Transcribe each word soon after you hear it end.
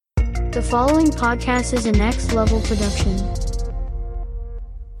The following podcast is a Next Level production.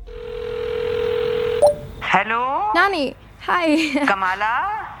 Hello? Nani, hi.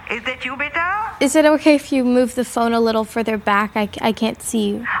 Kamala? Is that you, beta? Is it okay if you move the phone a little further back? I can't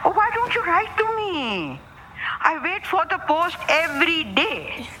see you. Oh, why don't you write to me? I wait for the post every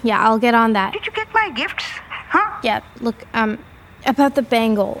day. Yeah, I'll get on that. Did you get my gifts? Huh? Yeah, look, about the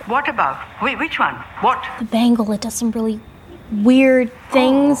bangle. What about? Wait, which one? What? The bangle, it does some really weird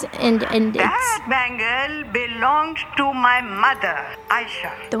things, and it's That bangle belonged to my mother,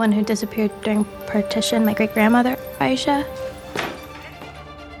 Aisha. the one who disappeared during partition, my great-grandmother, Aisha.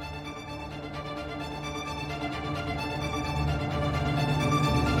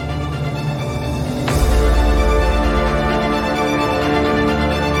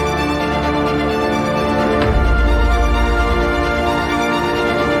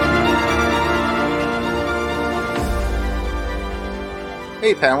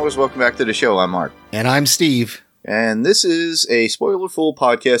 Hey, panelists, welcome back to the show. I'm Mark. And I'm Steve. And this is a spoiler-full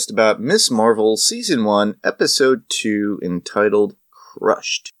podcast about Ms. Marvel Season 1, Episode 2, entitled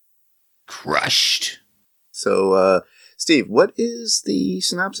Crushed. Crushed. So, Steve, what is the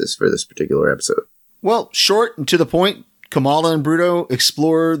synopsis for this particular episode? Well, short and to the point, Kamala and Bruto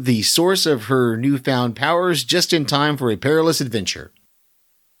explore the source of her newfound powers just in time for a perilous adventure.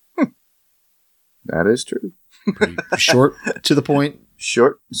 That is true. Pretty short, to the point.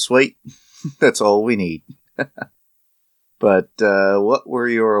 Short, sweet. That's all we need. But what were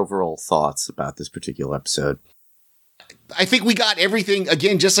your overall thoughts about this particular episode? I think we got everything,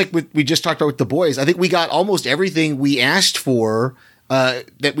 again, just like we just talked about with the boys. I think we got almost everything we asked for,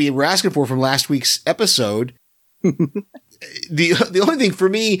 that we were asking for from last week's episode. The only thing for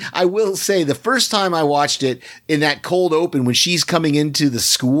me, I will say, the first time I watched it in that cold open when she's coming into the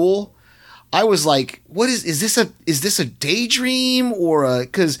school, I was like, what is this a daydream or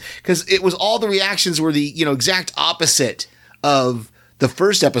cause it was all the reactions were the, exact opposite of the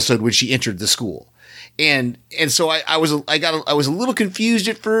first episode when she entered the school. And so I was a little confused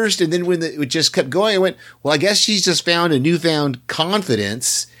at first. And then when it just kept going, I went, well, I guess she's just found a newfound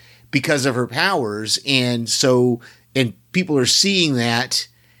confidence because of her powers. And people are seeing that,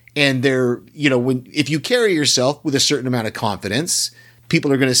 and they're, if you carry yourself with a certain amount of confidence,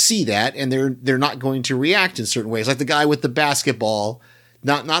 people are going to see that, and they're not going to react in certain ways. Like the guy with the basketball,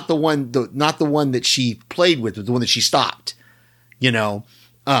 not the one that she played with, but the one that she stopped. So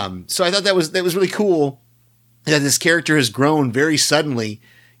I thought that was really cool that this character has grown very suddenly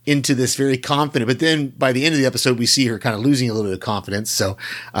into this very confident. But then by the end of the episode, we see her kind of losing a little bit of confidence. So,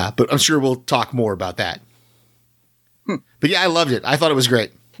 but I'm sure we'll talk more about that. But yeah, I loved it. I thought it was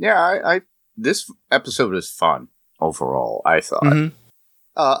great. Yeah, I this episode was fun overall, I thought. Mm-hmm.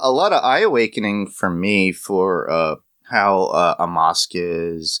 A lot of eye-awakening for me for how Amask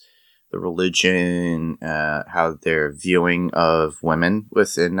is, the religion, how their viewing of women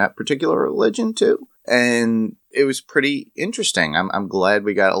within that particular religion, too. And it was pretty interesting. I'm glad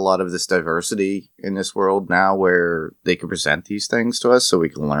we got a lot of this diversity in this world now where they can present these things to us so we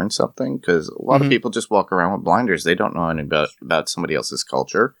can learn something. Because a lot of people just walk around with blinders. They don't know anything about somebody else's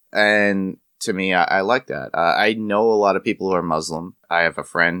culture. And to me, I like that. I know a lot of people who are Muslim. I have a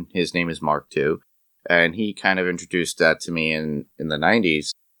friend, his name is Mark too, and he kind of introduced that to me in the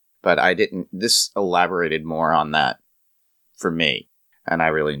 90s, but this elaborated more on that for me, and I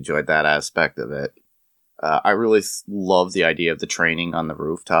really enjoyed that aspect of it. I really love the idea of the training on the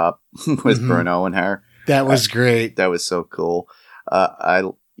rooftop with Bruno and her. That was great. That was so cool. I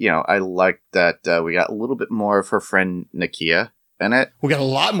like that we got a little bit more of her friend Nakia. We got a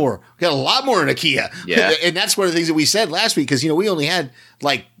lot more. We got a lot more in Nakia. Yeah. And that's one of the things that we said last week, because, we only had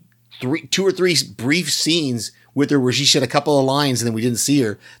like 2 or 3 brief scenes with her where she said a couple of lines and then we didn't see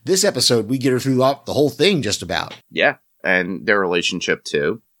her. This episode, we get her through the whole thing just about. Yeah. And their relationship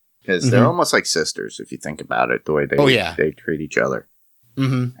too, because they're almost like sisters if you think about it, the way they treat each other.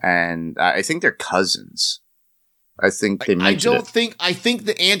 Mm-hmm. And I think they're cousins. I think they I think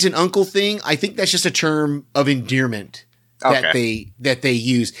the aunt and uncle thing, I think that's just a term of endearment. That they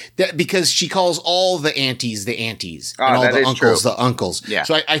use that because she calls all the aunties and all the uncles the uncles. Yeah.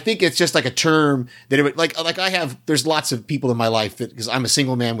 So I think it's just like a term that it would like I have. There's lots of people in my life because I'm a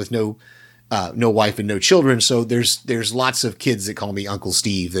single man with no wife and no children. So there's lots of kids that call me Uncle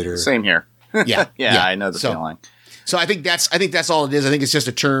Steve that are same here. Yeah, yeah, I know the feeling. So I think that's all it is. I think it's just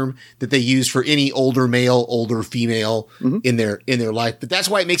a term that they use for any older male, older female in their life. But that's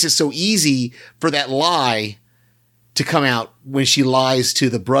why it makes it so easy for that lie to come out when she lies to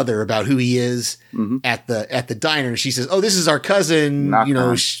the brother about who he is at the diner. She says, "Oh, this is our cousin," Not you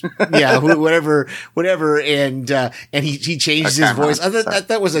know, whatever. And he changes his voice. I thought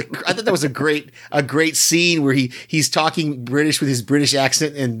that was a great scene where he's talking British with his British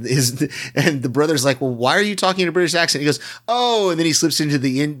accent, and the brother's like, "Well, why are you talking in a British accent?" He goes, "Oh," and then he slips into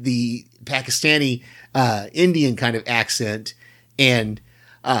the Pakistani, Indian kind of accent. And,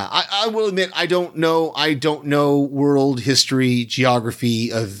 I will admit, I don't know world history,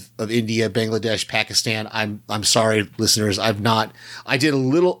 geography of India, Bangladesh, Pakistan. I'm sorry, listeners. I did a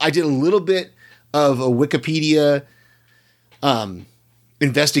little bit of a Wikipedia,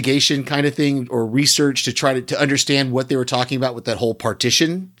 investigation kind of thing, or research to try to understand what they were talking about with that whole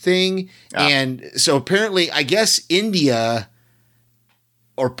partition thing. And so apparently, I guess India,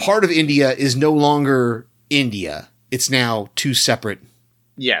 or part of India, is no longer India. It's now two separate.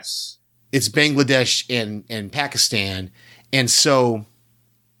 Yes. It's Bangladesh and Pakistan. And so,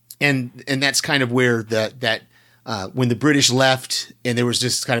 and that's kind of where when the British left and there was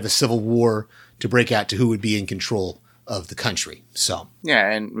just kind of a civil war to break out to who would be in control of the country. So. Yeah.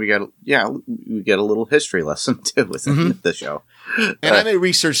 And we get a little history lesson too within the show. And I may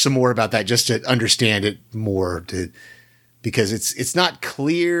research some more about that just to understand it more, because it's not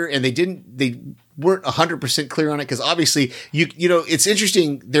clear, and they weren't 100% clear on it. Cause obviously you know, it's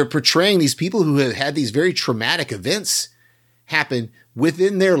interesting. They're portraying these people who have had these very traumatic events happen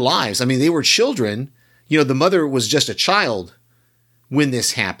within their lives. I mean, they were children, you know, the mother was just a child when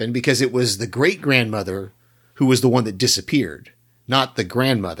this happened, because it was the great grandmother who was the one that disappeared, not the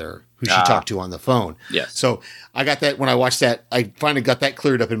grandmother who she talked to on the phone. Yes. So I got that when I watched that, I finally got that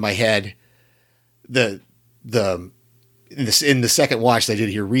cleared up in my head. In the second watch that I did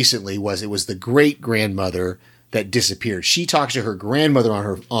here recently, it was the great grandmother that disappeared. She talks to her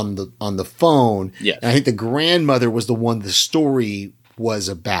grandmother on the phone. Yes. And I think the grandmother was the one the story was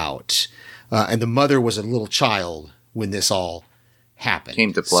about. And the mother was a little child when this all happened.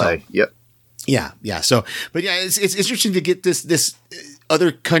 Came to play. So, yep. Yeah. So, but yeah, it's interesting to get this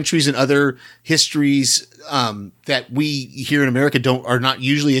other countries and other histories that we here in America are not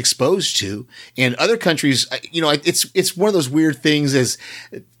usually exposed to, and other countries. You know, it's one of those weird things. As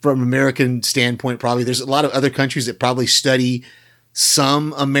from American standpoint, probably there's a lot of other countries that probably study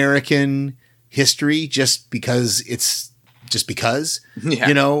some American history just because, you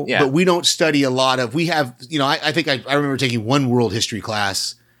know. Yeah. But we don't study a lot of. We have, you know, I think I remember taking one world history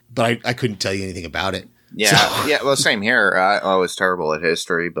class, but I couldn't tell you anything about it. Yeah, So. yeah. Well, same here. I was terrible at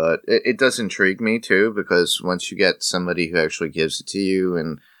history, but it does intrigue me too, because once you get somebody who actually gives it to you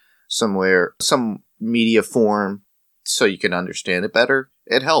in some media form, so you can understand it better,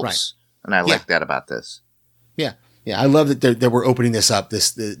 it helps. Right. And I like that about this. Yeah. I love that we're opening this up.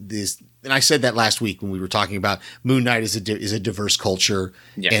 This, and I said that last week when we were talking about Moon Knight is a diverse culture,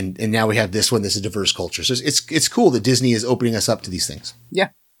 and now we have this one that's a diverse culture. So it's cool that Disney is opening us up to these things.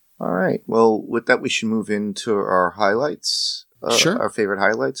 Yeah. All right. Well, with that, we should move into our highlights. Sure. Our favorite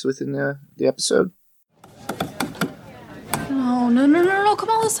highlights within the episode. No,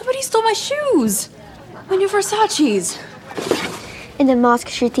 Kamala, somebody stole my shoes. My new Versace's. And the mosque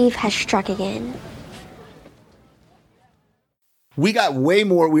thief has struck again. We got way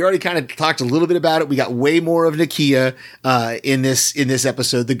more. We already kind of talked a little bit about it. We got way more of Nakia in this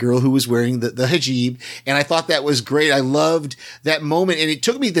episode, the girl who was wearing the hijab. And I thought that was great. I loved that moment. And it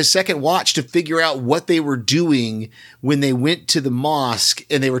took me the second watch to figure out what they were doing when they went to the mosque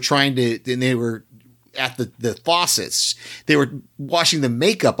and they were at the faucets. They were washing the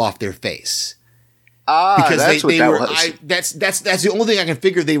makeup off their face. Because that's what that was. That's the only thing I can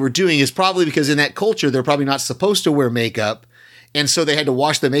figure they were doing, is probably because in that culture, they're probably not supposed to wear makeup. And so they had to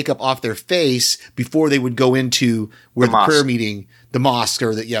wash the makeup off their face before they would go into where the prayer meeting, the mosque,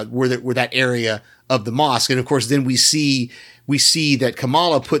 or where that area of the mosque. And of course, then we see that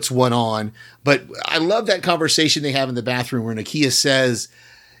Kamala puts one on. But I love that conversation they have in the bathroom where Nakia says,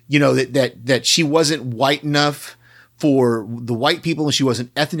 you know, that she wasn't white enough for the white people and she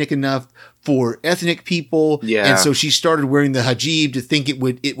wasn't ethnic enough for ethnic people. Yeah. And so she started wearing the hijab to think it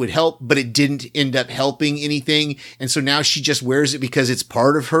would help, but it didn't end up helping anything. And so now she just wears it because it's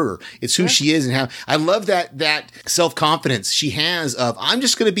part of her. It's who she is and how I love that self-confidence she has of, I'm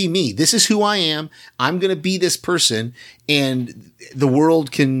just going to be me. This is who I am. I'm going to be this person and the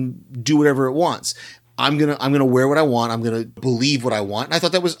world can do whatever it wants. I'm going to wear what I want. I'm going to believe what I want. And I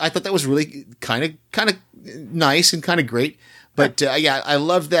thought that was really kind of nice and kind of great. But I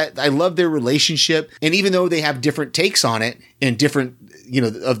love that. I love their relationship. And even though they have different takes on it and different, you know,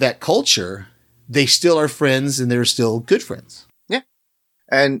 of that culture, they still are friends and they're still good friends. Yeah.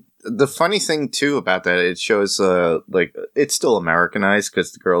 And the funny thing too about that, it shows like it's still Americanized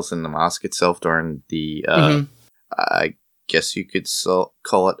because the girls in the mosque itself during the I guess you could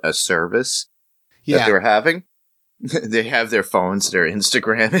call it a service that they were having. They have their phones, they're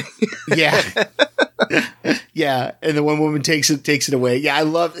Instagramming. Yeah, and the one woman takes it away. Yeah, I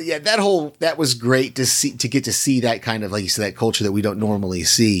love that was great to get to see that kind of, like you said, that culture that we don't normally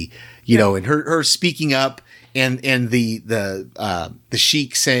see. You know, and her speaking up and the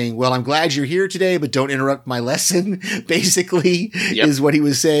sheik saying, "Well, I'm glad you're here today, but don't interrupt my lesson." Basically, is what he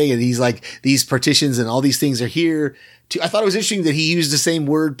was saying, and he's like, these partitions and all these things are here. I thought it was interesting that he used the same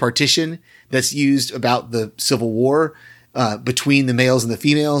word, partition, that's used about the Civil War between the males and the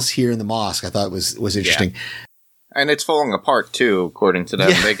females here in the mosque. I thought it was interesting. And it's falling apart too, according to them.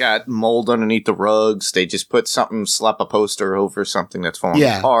 Yeah. They got mold underneath the rugs. They just slap a poster over something that's falling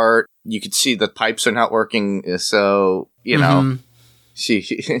apart. You could see the pipes are not working. So, you know,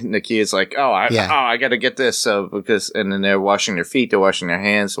 Nakia's like, I got to get this. And then they're washing their feet, they're washing their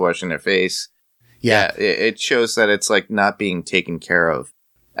hands, they're washing their face. Yeah. It shows that it's like not being taken care of.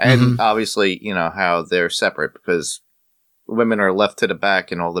 And obviously, you know, how they're separate because women are left to the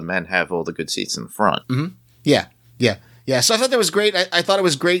back and all the men have all the good seats in the front. Mm-hmm. Yeah. So I thought that was great. I thought it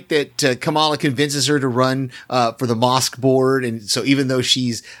was great that Kamala convinces her to run for the mosque board. And so even though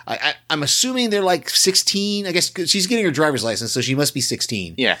I'm assuming they're like 16, I guess 'cause she's getting her driver's license, so she must be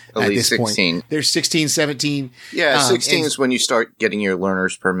 16. Yeah, at least 16. Point. They're 16, 17. Yeah, 16 is when you start getting your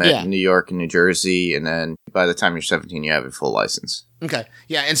learner's permit in New York and New Jersey. And then by the time you're 17, you have a full license. Okay.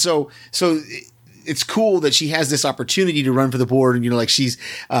 Yeah. And so it's cool that she has this opportunity to run for the board. And, you know, like she's,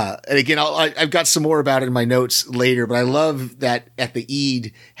 and again, I've got some more about it in my notes later, but I love that at the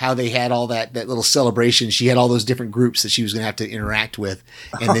Eid, how they had all that little celebration. She had all those different groups that she was going to have to interact with.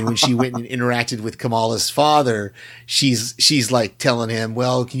 And then when she went and interacted with Kamala's father, she's like telling him,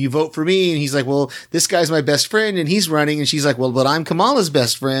 well, can you vote for me? And he's like, well, this guy's my best friend and he's running. And she's like, well, but I'm Kamala's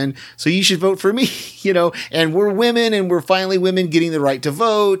best friend. So you should vote for me, you know, and we're women and we're finally women getting the right to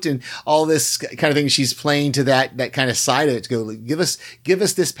vote and all this kind of thing. She's playing to that kind of side of it to go, give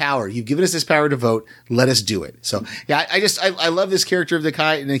us this power. You've given us this power to vote. Let us do it. So yeah, I love this character of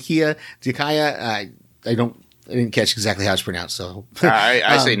Nakia. I didn't catch exactly how it's pronounced. So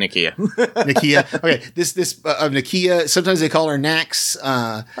I say Nakia. Nakia. Okay. This of Nakia. Sometimes they call her Nax,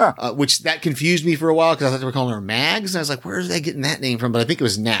 which that confused me for a while because I thought they were calling her Mags. And I was like, where are they getting that name from? But I think it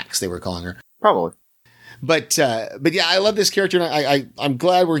was Nax they were calling her. Probably. But yeah, I love this character, and I'm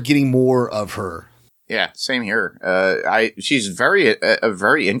glad we're getting more of her. Yeah, same here. She's a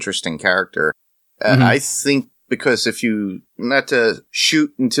very interesting character. I think because if you, not to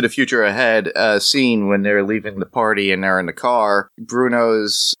shoot into the future ahead, scene when they're leaving the party and they're in the car,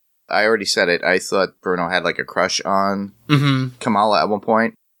 I already said it, I thought Bruno had like a crush on Kamala at one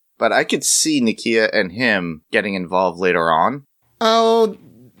point, but I could see Nakia and him getting involved later on. Oh,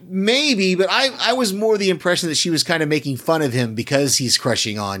 maybe, but I was more the impression that she was kind of making fun of him because he's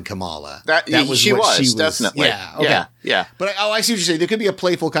crushing on Kamala. She was definitely. Yeah, okay. Yeah. But I see what you're saying. There could be a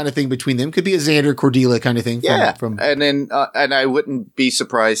playful kind of thing between them. Could be a Xander Cordelia kind of thing. And then and I wouldn't be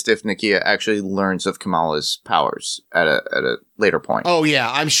surprised if Nakia actually learns of Kamala's powers at a later point. Oh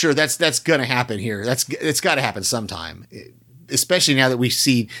yeah, I'm sure that's gonna happen here. It's got to happen sometime, especially now that we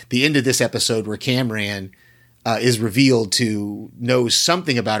see the end of this episode where Camran is revealed to know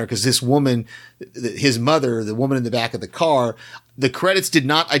something about her because this woman, his mother, the woman in the back of the car, the credits did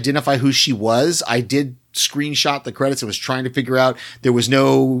not identify who she was. I did screenshot the credits. I was trying to figure out. There was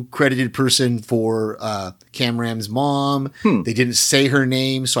no credited person for Camram's mom. They didn't say her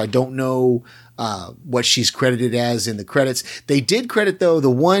name, so I don't know what she's credited as in the credits. They did credit, though,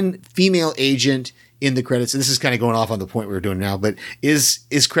 the one female agent in the credits, and this is kind of going off on the point we were doing now, but is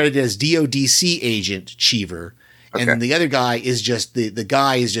credited as DODC agent Cheever. Okay. And then the other guy is just, the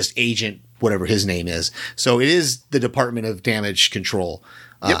guy is just agent, whatever his name is. So it is the Department of Damage Control.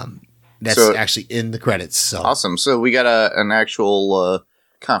 That's actually in the credits. So awesome. So we got an actual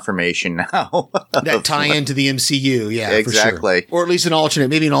confirmation now. That tie into the MCU. Yeah, exactly. For sure. Or at least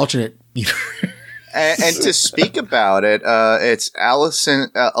maybe an alternate. And to speak about it, it's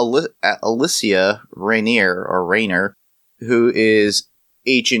Alicia Rayner, who is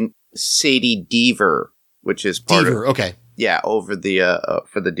Agent Sadie Deaver, which is part of okay, yeah, over the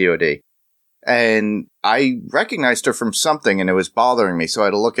for the DoD. And I recognized her from something, and it was bothering me, so I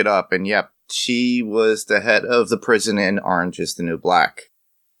had to look it up. And yep, she was the head of the prison in Orange Is the New Black.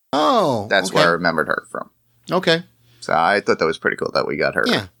 Oh, that's where I remembered her from. Okay, so I thought that was pretty cool that we got her.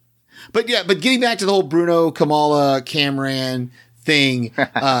 Yeah. But getting back to the whole Bruno, Kamala, Camran thing,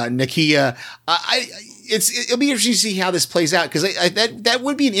 Nakia. It'll be interesting to see how this plays out, because that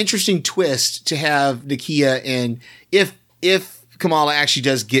would be an interesting twist to have Nakia, and if Kamala actually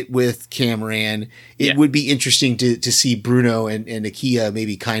does get with Cameron, it would be interesting to see Bruno and Nakia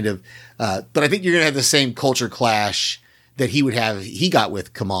maybe kind of, but I think you're going to have the same culture clash that he got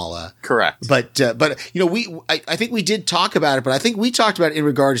with Kamala. Correct. But I think we did talk about it, but I think we talked about it in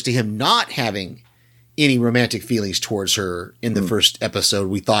regards to him not having any romantic feelings towards her in the first episode.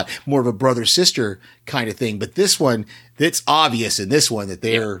 We thought more of a brother-sister kind of thing, but this one, it's obvious in this one that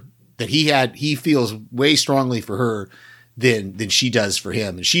he feels way strongly for her than she does for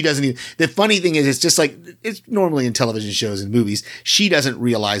him. And she doesn't even, the funny thing is, it's just like, it's normally in television shows and movies, she doesn't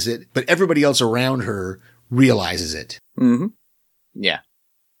realize it, but everybody else around her realizes it. Mm-hmm. Yeah.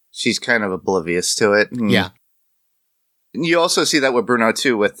 She's kind of oblivious to it. Yeah. You also see that with Bruno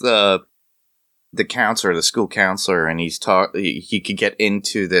too, with the counselor, the school counselor, and he could get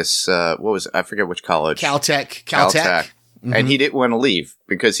into this, I forget which college. Caltech. Mm-hmm. And he didn't want to leave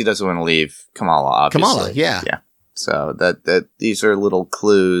because he doesn't want to leave Kamala, obviously. Yeah. So that these are little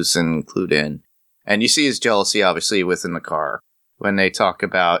clues and clued in. And you see his jealousy, obviously, within the car. When they talk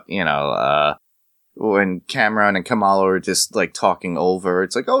about, when Cameron and Kamala are just, like, talking over,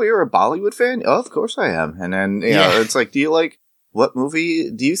 it's like, oh, you're a Bollywood fan? Oh, of course I am. And then, it's like, what movie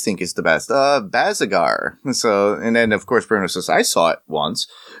do you think is the best? Bazigar. So, and then, of course, Bruno says, I saw it once.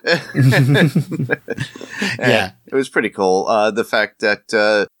 Yeah. It was pretty cool. The fact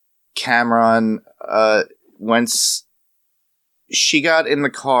that Cameron, once she got in the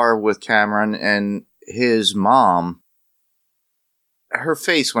car with Cameron and his mom, her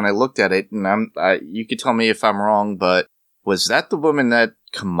face when I looked at it, and you could tell me if I'm wrong, but was that the woman that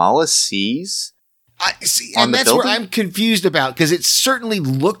Kamala sees? I see, and that's where I'm confused about, because it certainly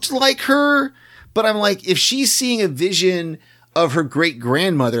looked like her, but I'm like, if she's seeing a vision of her great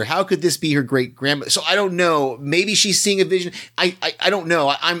grandmother, how could this be her great grandmother? So I don't know. Maybe she's seeing a vision. I don't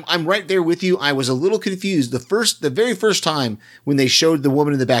know. I'm right there with you. I was a little confused. The very first time when they showed the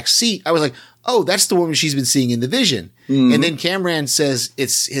woman in the back seat, I was like, oh, that's the woman she's been seeing in the vision. Mm-hmm. And then Cameron says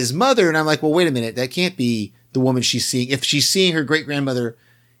it's his mother. And I'm like, well, wait a minute. That can't be the woman she's seeing. If she's seeing her great grandmother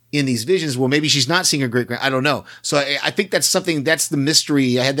in these visions, well, maybe she's not seeing her great grand. I don't know. So I think that's the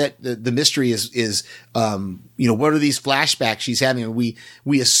mystery. I had that the mystery is what are these flashbacks she's having? And we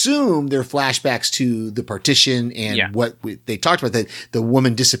assume they're flashbacks to the partition and they talked about, that the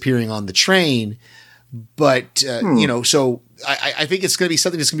woman disappearing on the train. But so I think it's going to be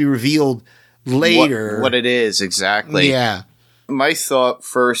something that's going to be revealed later. What it is exactly? Yeah. My thought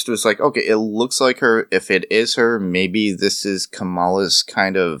first was like, okay, it looks like her. If it is her, maybe this is Kamala's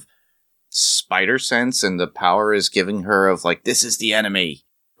kind of spider sense, and the power is giving her of like, this is the enemy,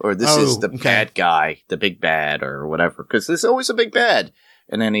 or this is the bad guy, the big bad, or whatever. Because there's always a big bad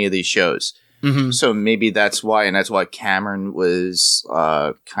in any of these shows. Mm-hmm. So maybe that's why, and that's why Cameron was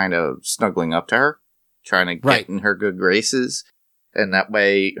kind of snuggling up to her, trying to get in her good graces, and that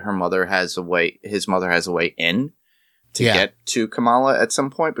way his mother has a way in to get to Kamala at some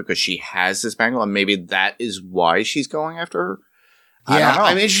point, because she has this bangle, and maybe that is why she's going after her. Yeah,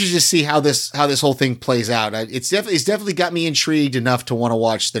 I'm interested to see how this whole thing plays out. It's definitely got me intrigued enough to want to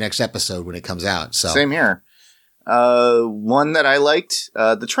watch the next episode when it comes out. So same here. One that I liked,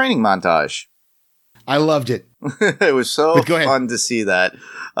 the training montage. I loved it. It was so fun to see that.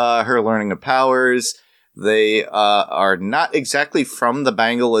 Her learning the powers. They are not exactly from the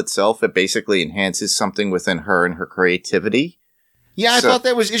bangle itself. It basically enhances something within her and her creativity. Yeah, I thought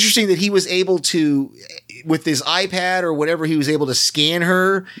that was interesting that he was able to, with his iPad or whatever, he was able to scan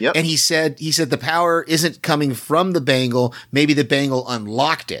her. Yep. And he said the power isn't coming from the bangle. Maybe the bangle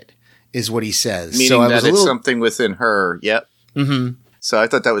unlocked it, is what he says. Meaning that it's something within her. Yep. Mm-hmm. So I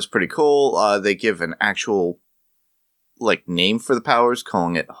thought that was pretty cool. They give an actual name for the powers,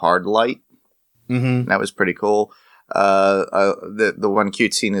 calling it hard light. Mm-hmm. That was pretty cool. The one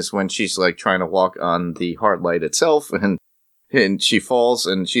cute scene is when she's trying to walk on the hard light itself, and she falls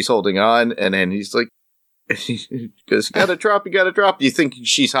and she's holding on, and then he's like, he goes, you gotta drop. You think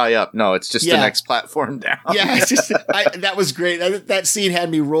she's high up. No, it's just the next platform down. Yeah, it's just, that was great. That scene had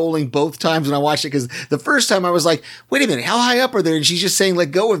me rolling both times when I watched it, because the first time I was like, wait a minute, how high up are they? And she's just saying,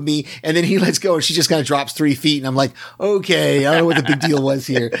 let go of me. And then he lets go and she just kind of drops 3 feet. And I'm like, okay, I don't know what the big deal was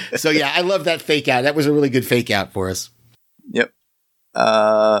here. So yeah, I love that fake out. That was a really good fake out for us. Yep.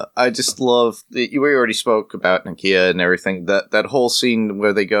 I just love, we already spoke about Nakia and everything, that whole scene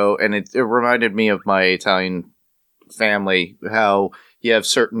where they go, and it reminded me of my Italian family, how you have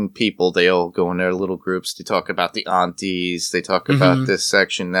certain people, they all go in their little groups. They talk about the aunties. They talk about this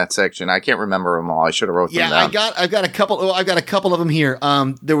section, that section. I can't remember them all. I should have wrote them down. I've got a couple. Oh, I've got a couple of them here.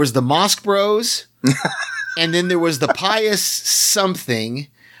 There was the Mosque Bros, and then there was the Pious something.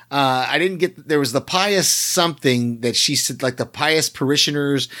 I didn't get. There was the Pious something that she said, like the Pious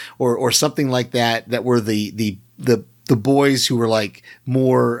Parishioners or something like that. That were the boys who were like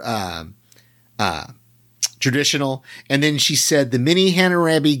more traditional. And then she said the mini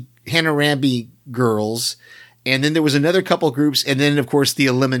Hammurabi girls. And then there was another couple groups. And then of course the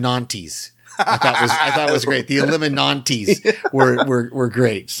Illuminantes. I thought it was great. The Illuminantes were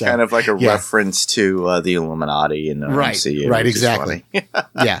great. So, kind of like a reference to the Illuminati in the MCU. Right, exactly.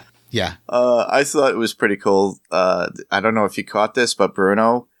 Yeah. I thought it was pretty cool. I don't know if you caught this, but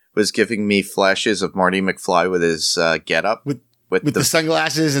Bruno was giving me flashes of Marty McFly with his getup. With the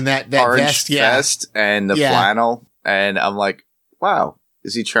sunglasses and that orange vest and the flannel. And I'm like, wow,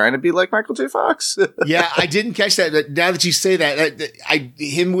 is he trying to be like Michael J. Fox? Yeah, I didn't catch that. But now that you say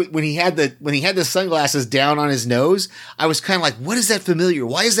that, when he had the sunglasses down on his nose, I was kind of like, what is that familiar?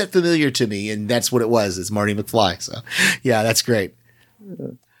 Why is that familiar to me? And that's what it was. It's Marty McFly. So yeah, that's great.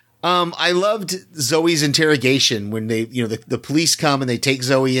 I loved Zoe's interrogation when they, the police come and they take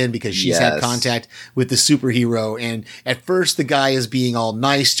Zoe in because she's had contact with the superhero. And at first the guy is being all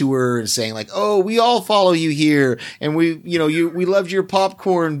nice to her and saying like, oh, we all follow you here. And we loved your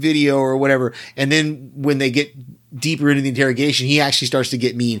popcorn video or whatever. And then when they get deeper into the interrogation, he actually starts to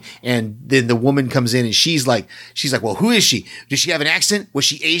get mean. And then the woman comes in and she's like, well, who is she? Does she have an accent? Was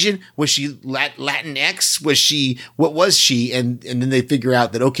she Asian? Was she Latinx? What was she? And then they figure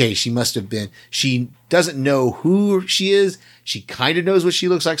out that, okay, she doesn't know who she is. She kind of knows what she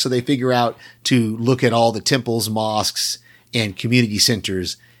looks like. So they figure out to look at all the temples, mosques, and community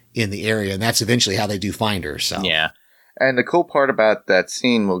centers in the area. And that's eventually how they do find her. So, yeah. And the cool part about that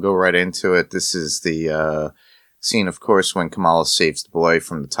scene, we'll go right into it. This is the, scene, of course, when Kamala saves the boy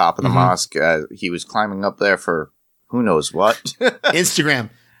from the top of the mosque. He was climbing up there for who knows what.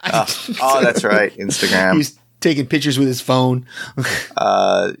 Instagram. That's right. Instagram. He's taking pictures with his phone.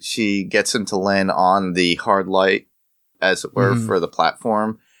 She gets him to land on the hard light, as it were, for the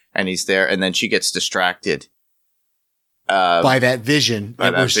platform. And he's there. And then she gets distracted. By that vision. By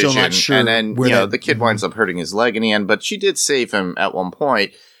that vision. Still not sure. And then, the kid winds up hurting his leg in the end. But she did save him at one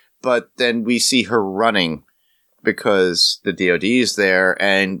point. But then we see her running, because the DOD is there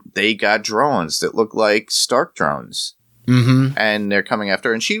and they got drones that look like Stark drones. Mm-hmm. And they're coming after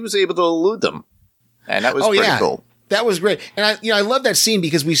her, and she was able to elude them. And that was pretty cool. That was great. And I love that scene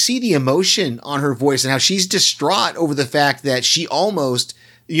because we see the emotion on her voice and how she's distraught over the fact that she almost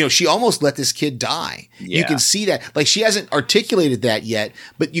let this kid die. Yeah. You can see that. Like, she hasn't articulated that yet,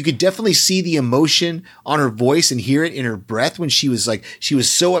 but you could definitely see the emotion on her voice and hear it in her breath when she was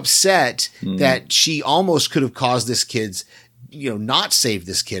so upset that she almost could have caused this kid's, not saved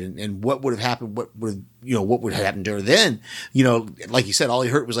this kid. And what would have happened? What would have happened to her then? Like you said, all he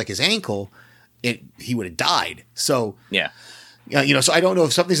hurt was like his ankle, and he would have died. So, yeah. So I don't know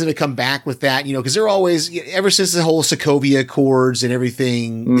if something's going to come back with that, because they're always, ever since the whole Sokovia Accords and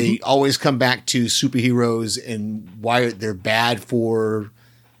everything, they always come back to superheroes and why they're bad for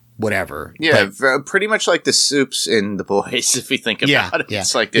whatever. Yeah, but pretty much like the Supes in The Boys, if you think about it. Yeah,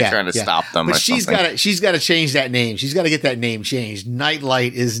 it's like they're trying to stop them. But she's got to change that name. She's got to get that name changed.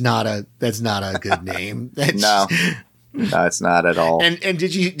 Nightlight that's not a good name. No. No, it's not at all. And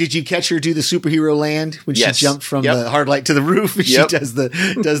did you catch her do the superhero land when she jumped from the hard light to the roof? And she does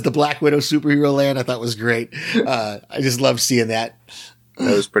the Black Widow superhero land. I thought was great. I just love seeing that.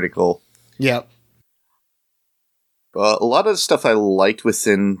 That was pretty cool. Yep. A lot of the stuff I liked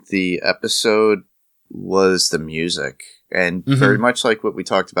within the episode was the music, and very much like what we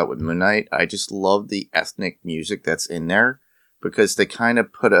talked about with Moon Knight. I just love the ethnic music that's in there, because they kind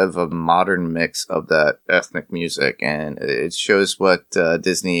of put a modern mix of that ethnic music, and it shows what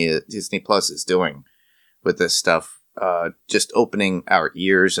Disney Plus is doing with this stuff, just opening our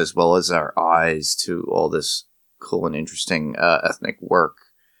ears as well as our eyes to all this cool and interesting ethnic work,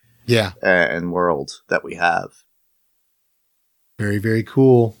 and world that we have. Very, very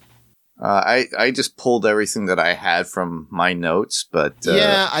cool. I just pulled everything that I had from my notes, but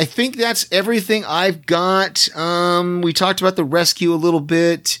I think that's everything I've got. We talked about the rescue a little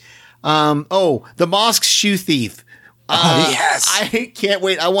bit. The mosque shoe thief. Yes. I can't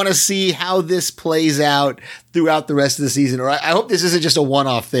wait. I want to see how this plays out throughout the rest of the season. Or I hope this isn't just a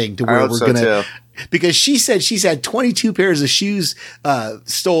one-off thing to where we're going to, because she said she's had 22 pairs of shoes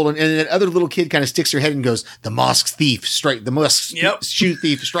stolen, and then other little kid kind of sticks her head and goes, the mosque shoe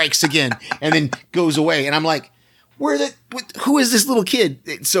thief strikes again, and then goes away. And I'm like, who is this little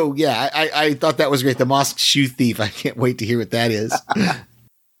kid? So yeah, I thought that was great. The mosque shoe thief. I can't wait to hear what that is.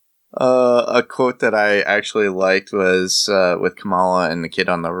 A quote that I actually liked was with Kamala and the kid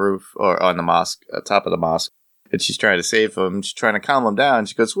on the roof or on the mosque, top of the mosque. And she's trying to save him. She's trying to calm him down.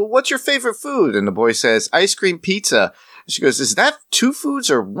 She goes, well, what's your favorite food? And the boy says, ice cream pizza. And she goes, is that 2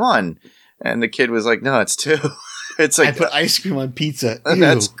 foods or 1? And the kid was like, no, it's 2. It's like, I put ice cream on pizza.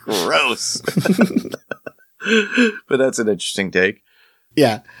 That's gross. But that's an interesting take.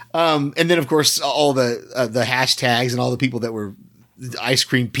 Yeah. And then of course, all the hashtags and all the people that were ice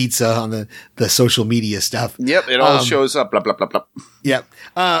cream pizza on the social media stuff. Yep. It all shows up. Blah, blah, blah, blah. Yep.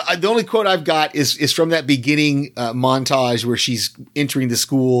 The only quote I've got is from that beginning montage where she's entering the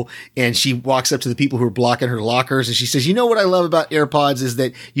school and she walks up to the people who are blocking her lockers and she says, you know what I love about AirPods is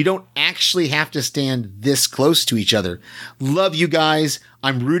that you don't actually have to stand this close to each other. Love you guys.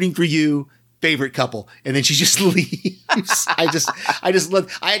 I'm rooting for you. Favorite couple. And then she just leaves. I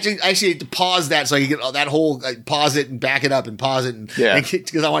actually had to pause that so I could get that whole, pause it and back it up and pause it.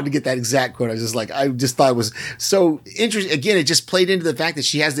 Because I wanted to get that exact quote. I just thought it was so interesting. Again, it just played into the fact that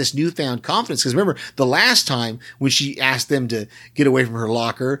she has this newfound confidence. Because remember, the last time when she asked them to get away from her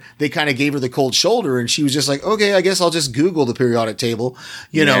locker, they kind of gave her the cold shoulder and she was just like, okay, I guess I'll just Google the periodic table,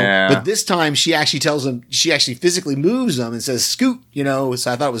 know. But this time she actually tells them, she actually physically moves them and says, scoot,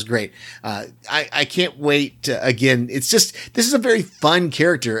 so I thought it was great. I can't wait to, again, this is a very fun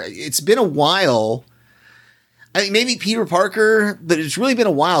character. It's been a while. I think maybe Peter Parker, but it's really been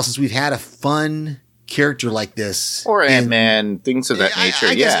a while since we've had a fun character like this. Or Ant-Man, things of that nature.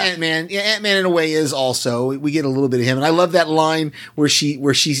 I guess Ant-Man. Yeah, Ant-Man in a way is also. We get a little bit of him. And I love that line where she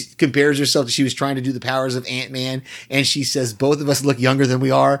compares herself to, she was trying to do the powers of Ant-Man. And she says, both of us look younger than we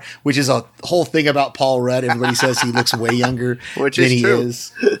are, which is a whole thing about Paul Rudd. Everybody says he looks way younger than he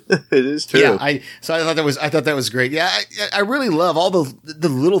is. It is true. Yeah. I thought that was great. Yeah. I really love all the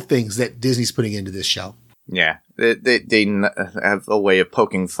little things that Disney's putting into this show. Yeah, they have a way of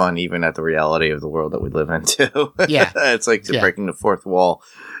poking fun even at the reality of the world that we live in too. Yeah, it's like breaking the fourth wall.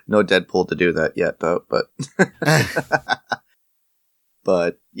 No Deadpool to do that yet, though. But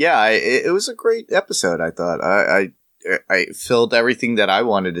but yeah, it was a great episode. I thought I filled everything that I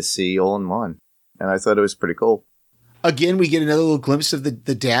wanted to see all in one, and I thought it was pretty cool. Again, we get another little glimpse of the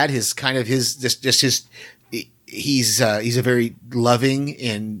dad. He's a very loving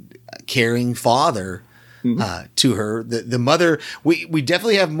and caring father. To her, the mother, we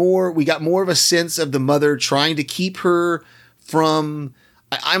definitely have more. We got more of a sense of the mother trying to keep her from.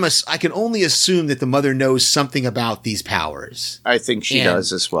 I can only assume that the mother knows something about these powers. I think she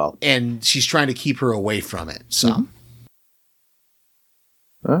does as well, and she's trying to keep her away from it. So,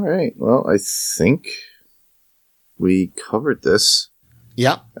 All right. Well, I think we covered this.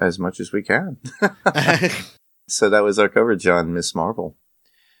 Yep, as much as we can. So that was our coverage on Ms. Marvel.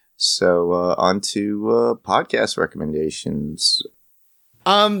 So, on to podcast recommendations.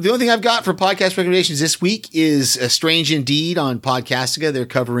 The only thing I've got for podcast recommendations this week is Strange Indeed on Podcastica. They're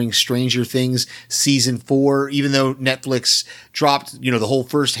covering Stranger Things season 4. Even though Netflix dropped, the whole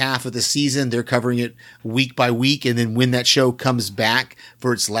first half of the season, they're covering it week by week. And then when that show comes back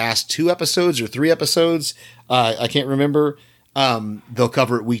for its last 2 episodes or 3 episodes, I can't remember. They'll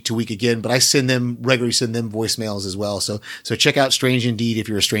cover it week to week again, but I regularly send them voicemails as well. So check out Strange Indeed if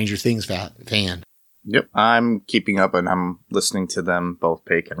you're a Stranger Things fan. Yep. I'm keeping up and I'm listening to them, both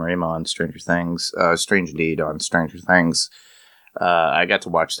Paik and Rima on Stranger Things, Strange Indeed on Stranger Things. I got to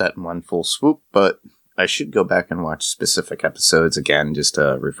watch that in one full swoop, but I should go back and watch specific episodes again, just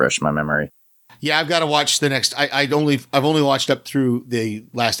to refresh my memory. Yeah, I've got to watch the next, I've only watched up through the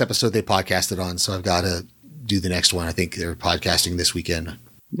last episode they podcasted on. So I've got to do the next one. I think they're podcasting this weekend.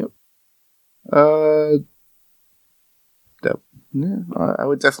 Yep. I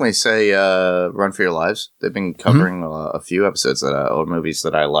would definitely say Run for Your Lives. They've been covering a few episodes or movies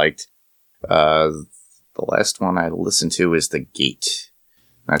that I liked. The last one I listened to is The Gate.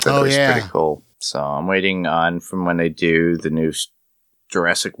 I thought it was pretty cool. So I'm waiting on from when they do the new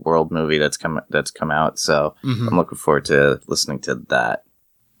Jurassic World movie that's come out. So I'm looking forward to listening to that.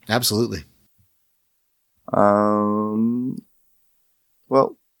 Absolutely.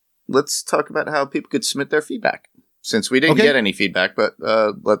 Well, let's talk about how people could submit their feedback. Since we didn't get any feedback, but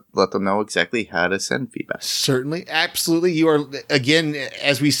let them know exactly how to send feedback. Certainly. Absolutely. You are, again,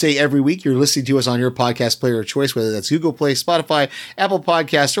 as we say every week, you're listening to us on your podcast player of choice, whether that's Google Play, Spotify, Apple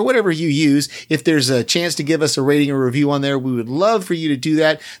Podcasts, or whatever you use. If there's a chance to give us a rating or review on there, we would love for you to do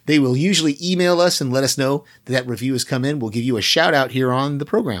that. They will usually email us and let us know that review has come in. We'll give you a shout out here on the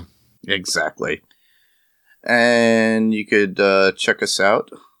program. Exactly. And you could check us out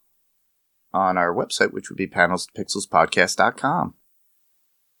on our website, which would be panelstopixelspodcast.com.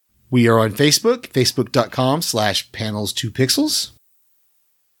 We are on Facebook, facebook.com/panels2pixels.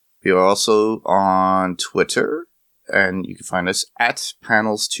 We are also on Twitter, and you can find us at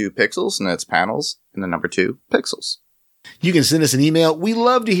panels2pixels, and that's panels and the number 2 pixels. You can send us an email. We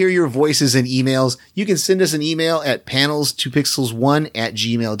love to hear your voices and emails. You can send us an email at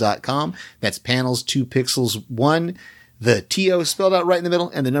panels2pixels1@gmail.com. That's panels2pixels1, the TO spelled out right in the middle,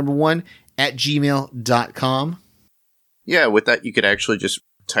 and the number 1 at gmail.com. Yeah, with that, you could actually just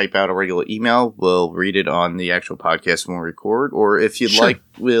type out a regular email. We'll read it on the actual podcast when we record. Or if you'd like,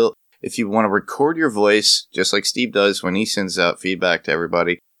 if you want to record your voice, just like Steve does when he sends out feedback to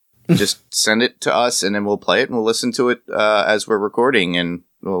everybody, just send it to us and then we'll play it and we'll listen to it as we're recording and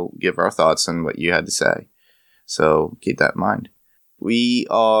we'll give our thoughts on what you had to say. So keep that in mind. We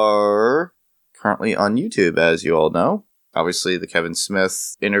are currently on YouTube, as you all know. Obviously, the Kevin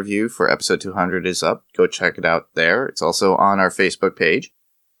Smith interview for episode 200 is up. Go check it out there. It's also on our Facebook page.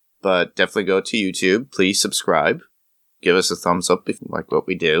 But definitely go to YouTube. Please subscribe. Give us a thumbs up if you like what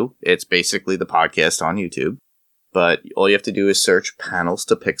we do. It's basically the podcast on YouTube. But all you have to do is search Panels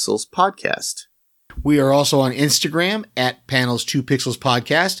to Pixels Podcast. We are also on Instagram at Panels2Pixels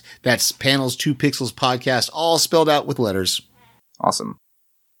Podcast. That's Panels2Pixels Podcast, all spelled out with letters. Awesome.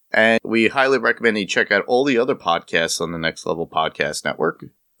 And we highly recommend you check out all the other podcasts on the Next Level Podcast Network.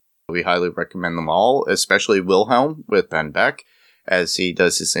 We highly recommend them all, especially Wilhelm with Ben Beck, as he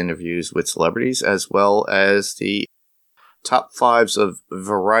does his interviews with celebrities, as well as the top 5s of a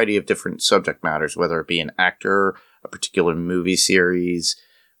variety of different subject matters, whether it be an actor, a particular movie series,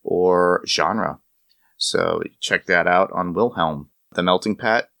 or genre. So check that out on Wilhelm. The Melting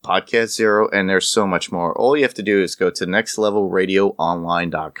Pat, Podcast Zero, and there's so much more. All you have to do is go to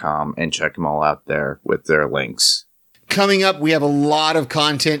nextlevelradioonline.com and check them all out there with their links. Coming up, we have a lot of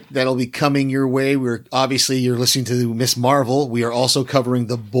content that'll be coming your way. You're listening to Miss Marvel. We are also covering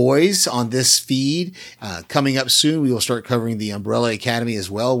The Boys on this feed. Coming up soon, we will start covering the Umbrella Academy as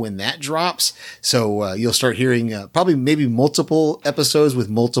well when that drops. So you'll start hearing probably maybe multiple episodes with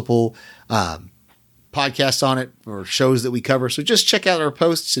multiple podcasts on it or shows that we cover. So just check out our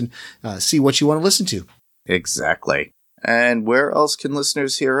posts and see what you want to listen to. Exactly. And where else can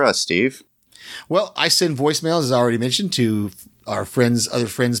listeners hear us, Steve? Well, I send voicemails, as I already mentioned, to our other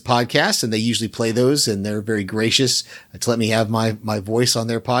friends' podcasts, and they usually play those, and they're very gracious to let me have my voice on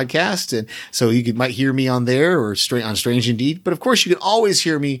their podcast. And so you might hear me on there or on Strange Indeed. But of course, you can always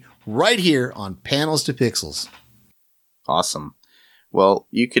hear me right here on Panels to Pixels. Awesome. Well,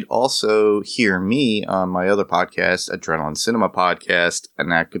 you could also hear me on my other podcast, Adrenaline Cinema Podcast,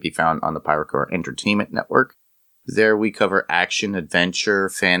 and that could be found on the Pyrocore Entertainment Network. There we cover action, adventure,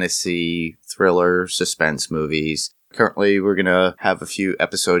 fantasy, thriller, suspense movies. Currently, we're going to have a few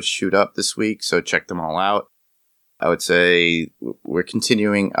episodes shoot up this week, so check them all out. I would say we're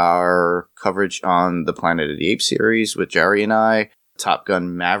continuing our coverage on the Planet of the Apes series with Jerry and I. Top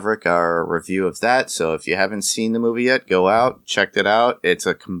Gun Maverick, our review of that. So if you haven't seen the movie yet, go out, check it out. It's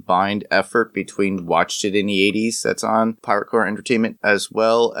a combined effort between Watched It in the 80s, that's on Pyrocore Entertainment, as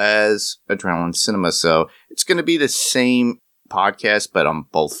well as Adrenaline Cinema. So it's going to be the same podcast, but on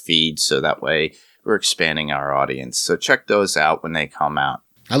both feeds. So that way we're expanding our audience. So check those out when they come out.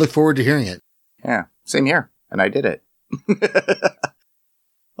 I look forward to hearing it. Yeah, same here. And I did it.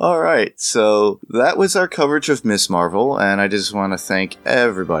 All right, so that was our coverage of Miss Marvel, and I just want to thank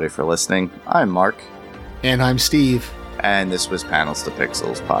everybody for listening. I'm Mark. And I'm Steve. And this was Panels to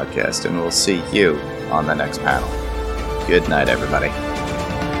Pixels Podcast, and we'll see you on the next panel. Good night, everybody.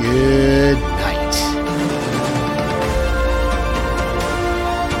 Good night.